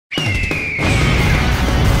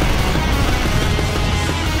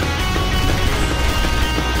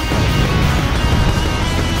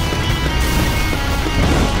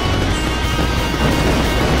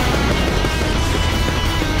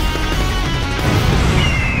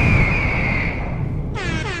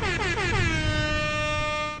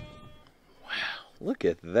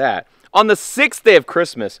Look at that. On the 6th day of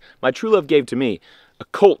Christmas, my true love gave to me a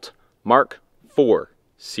Colt Mark IV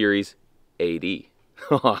Series 80.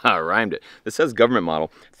 I rhymed it. This says government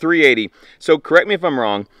model, 380. So correct me if I'm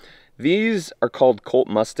wrong. These are called Colt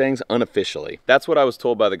Mustangs unofficially. That's what I was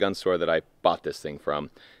told by the gun store that I bought this thing from.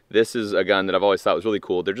 This is a gun that I've always thought was really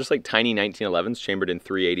cool. They're just like tiny 1911s chambered in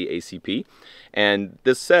 380 ACP. And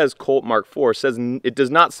this says Colt Mark IV. It does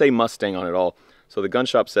not say Mustang on it at all. So the gun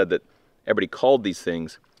shop said that everybody called these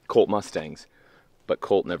things Colt Mustangs, but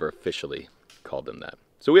Colt never officially called them that.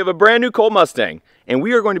 So we have a brand new Colt Mustang, and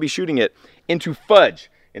we are going to be shooting it into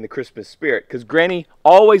Fudge in the Christmas spirit, because Granny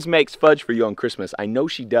always makes fudge for you on Christmas. I know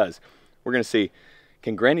she does. We're going to see,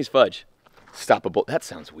 can Granny's fudge stop a bullet? That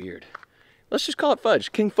sounds weird. Let's just call it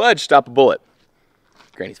Fudge. Can Fudge stop a bullet?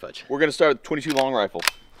 Granny's fudge. We're going to start with 22 long rifle.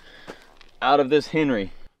 Out of this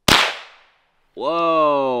Henry.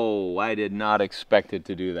 Whoa, I did not expect it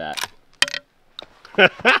to do that.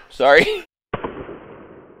 Sorry.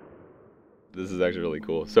 This is actually really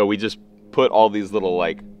cool. So we just put all these little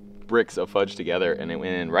like bricks of fudge together, and it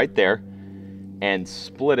went in right there and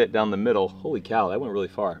split it down the middle. Holy cow, that went really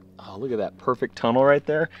far. Oh, look at that perfect tunnel right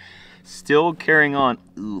there. Still carrying on.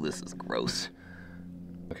 Ooh, this is gross.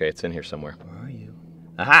 Okay, it's in here somewhere. Where are you?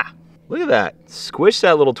 Aha! Look at that. Squish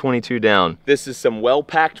that little 22 down. This is some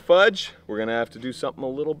well-packed fudge. We're gonna have to do something a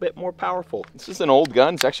little bit more powerful. This is an old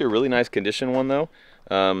gun. It's actually a really nice condition one though.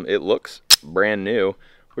 It looks brand new.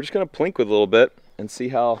 We're just gonna plink with a little bit and see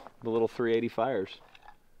how the little 380 fires.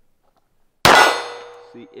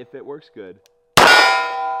 See if it works good.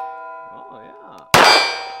 Oh yeah.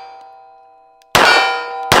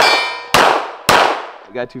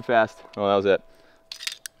 We got too fast. Oh, that was it.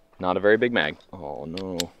 Not a very big mag. Oh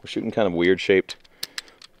no, we're shooting kind of weird shaped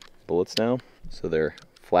bullets now. So they're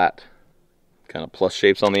flat, kind of plus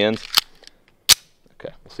shapes on the ends.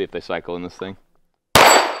 Okay, we'll see if they cycle in this thing.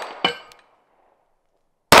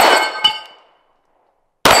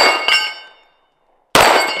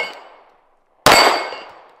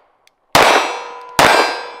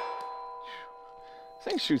 This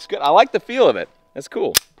thing shoots good. I like the feel of it. That's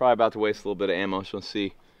cool. Probably about to waste a little bit of ammo, so we'll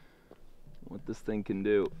see what this thing can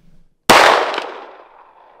do.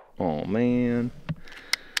 Oh man.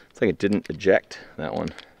 It's like it didn't eject that one.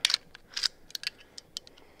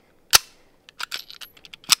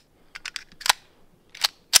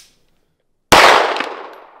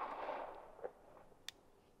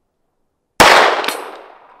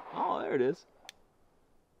 Oh, there it is.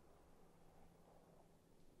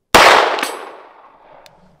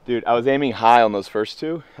 Dude, I was aiming high on those first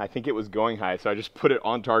two. I think it was going high, so I just put it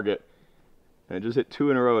on target. And it just hit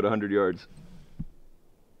 2 in a row at 100 yards.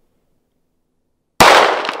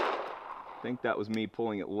 I think that was me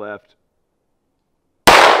pulling it left.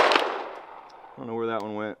 I don't know where that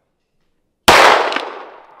one went.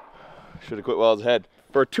 Should have quit while I was ahead.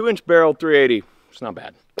 For a 2-inch barrel 380, it's not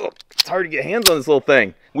bad. Ugh, it's hard to get hands on this little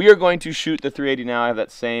thing. We are going to shoot the 380 now. I have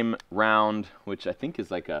that same round, which I think is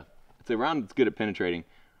like it's a round that's good at penetrating.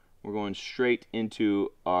 We're going straight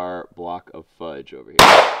into our block of fudge over here.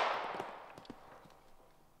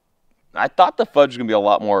 I thought the fudge was going to be a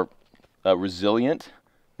lot more resilient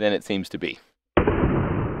than it seems to be.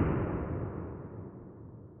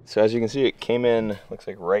 So as you can see, it came in, looks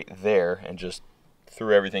like right there, and just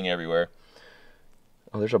threw everything everywhere.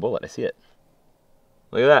 Oh, there's a bullet. I see it.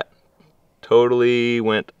 Look at that. Totally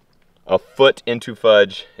went a foot into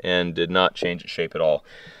fudge and did not change its shape at all.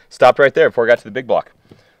 Stopped right there before I got to the big block.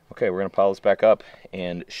 Okay, we're gonna pile this back up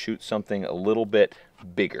and shoot something a little bit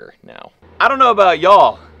bigger now. I don't know about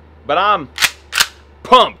y'all, but I'm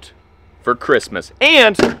pumped for Christmas.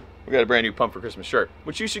 And we got a brand new Pump for Christmas shirt,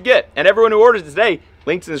 which you should get. And everyone who orders today,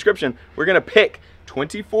 links in the description, we're gonna pick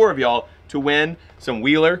 24 of y'all to win some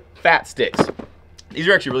Wheeler Fat Sticks. These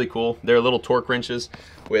are actually really cool. They're little torque wrenches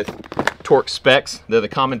with torque specs. They're the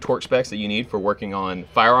common torque specs that you need for working on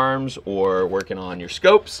firearms or working on your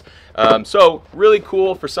scopes. So really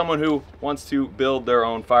cool for someone who wants to build their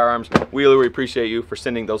own firearms. Wheeler, we appreciate you for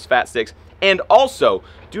sending those fat sticks. And also,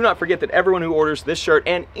 do not forget that everyone who orders this shirt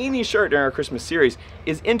and any shirt during our Christmas series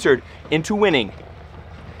is entered into winning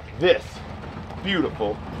this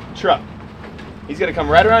beautiful truck. He's gonna come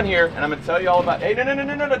right around here and I'm gonna tell you all about, hey, no,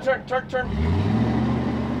 turn.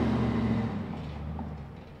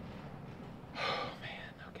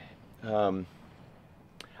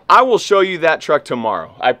 I will show you that truck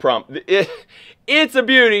tomorrow. I promise. It's a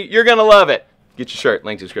beauty. You're gonna love it. Get your shirt.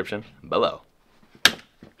 Link in the description below.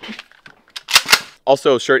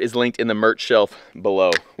 Also, shirt is linked in the merch shelf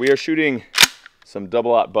below. We are shooting some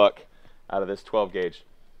double-aught buck out of this 12 gauge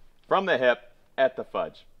from the hip at the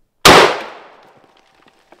fudge.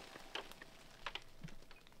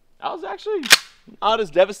 That was actually not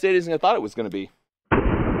as devastating as I thought it was going to be.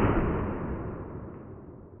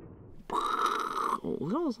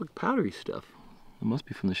 Look at all this like powdery stuff. It must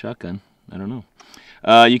be from the shotgun. I don't know.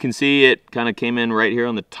 You can see it kind of came in right here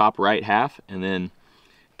on the top right half and then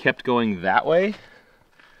kept going that way.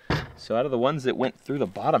 So out of the ones that went through the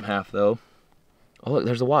bottom half though, oh look,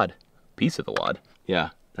 there's a wad. Piece of the wad. Yeah,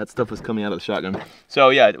 that stuff was coming out of the shotgun. So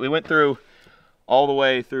yeah, we went through all the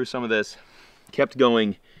way through some of this, kept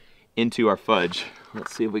going into our fudge.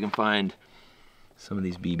 Let's see if we can find some of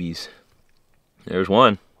these BBs. There's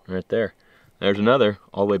one right there. There's another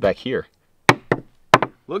all the way back here.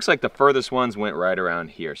 Looks like the furthest ones went right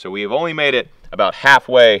around here. So we have only made it about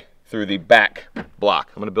halfway through the back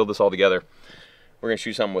block. I'm gonna build this all together. We're gonna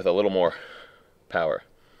shoot something with a little more power.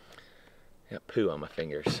 Got poo on my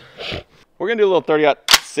fingers. We're gonna do a little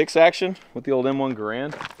 30-06 action with the old M1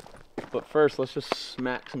 Garand. But first, let's just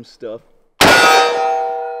smack some stuff.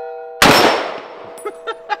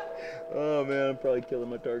 Oh man, I'm probably killing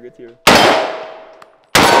my targets here.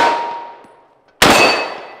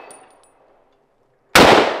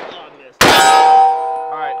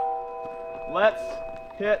 Let's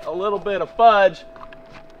hit a little bit of fudge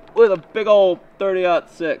with a big old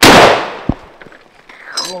 30-06.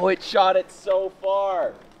 Oh, it shot it so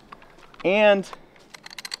far. And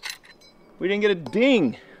we didn't get a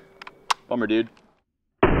ding. Bummer, dude.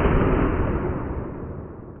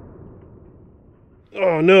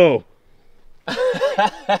 Oh no.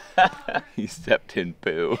 He stepped in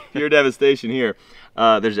poo. Pure devastation here.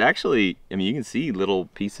 There's actually, I mean, you can see little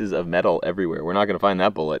pieces of metal everywhere. We're not gonna find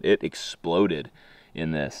that bullet. It exploded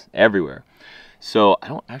in this, everywhere. So I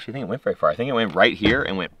don't actually think it went very far. I think it went right here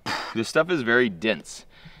and went, poof. This stuff is very dense.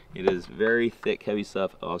 It is very thick, heavy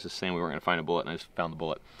stuff. Oh, I was just saying we weren't gonna find a bullet and I just found the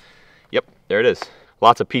bullet. Yep, there it is.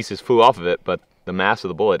 Lots of pieces flew off of it, but the mass of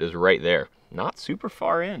the bullet is right there. Not super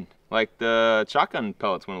far in. Like the shotgun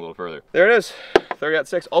pellets went a little further. There it is,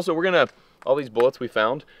 30-06. Also, we're gonna, all these bullets we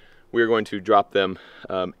found, we're going to drop them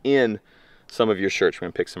in some of your shirts. We're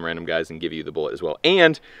gonna pick some random guys and give you the bullet as well.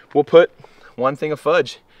 And we'll put one thing of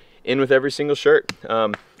fudge in with every single shirt.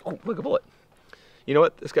 Oh, look, a bullet. You know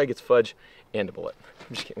what? This guy gets fudge and a bullet.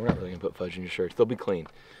 I'm just kidding. We're not really gonna put fudge in your shirts. They'll be clean.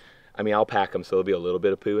 I mean, I'll pack them so there'll be a little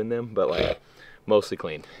bit of poo in them, but like mostly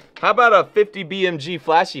clean. How about a 50 BMG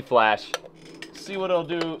flashy flash? See what it'll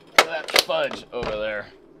do to that fudge over there.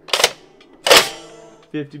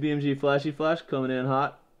 50 BMG flashy flash coming in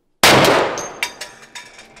hot.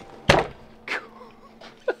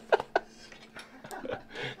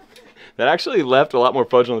 That actually left a lot more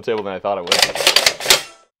fudge on the table than I thought it would.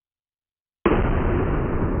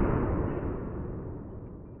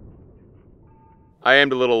 I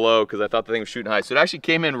aimed a little low because I thought the thing was shooting high. So it actually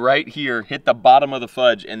came in right here, hit the bottom of the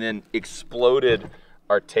fudge, and then exploded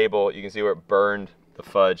our table. You can see where it burned the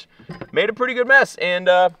fudge. Made a pretty good mess, and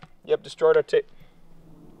yep, destroyed our table.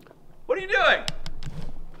 What are you doing?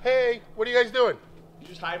 Hey, what are you guys doing? You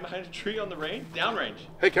just hiding behind a tree on the range, downrange.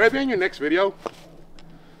 Hey, can I be in your next video?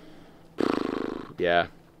 Yeah.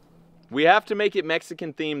 We have to make it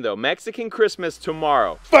Mexican themed though. Mexican Christmas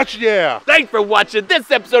tomorrow. Fudge yeah! Thanks for watching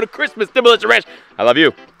this episode of Christmas Demolition Ranch. I love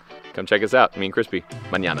you. Come check us out. Me and Crispy.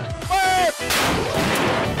 Mañana.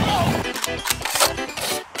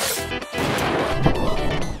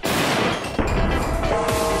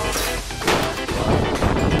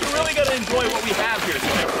 You're really gonna enjoy what we have here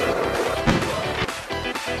tonight.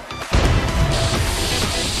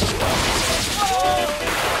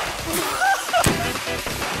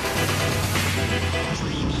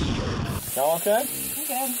 Y'all okay?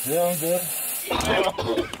 I'm good. Yeah, I'm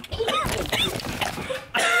good.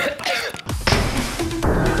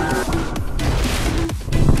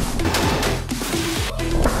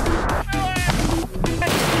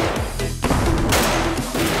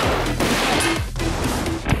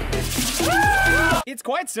 It's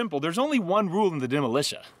quite simple. There's only one rule in the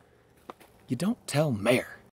demolition. You don't tell Mayor.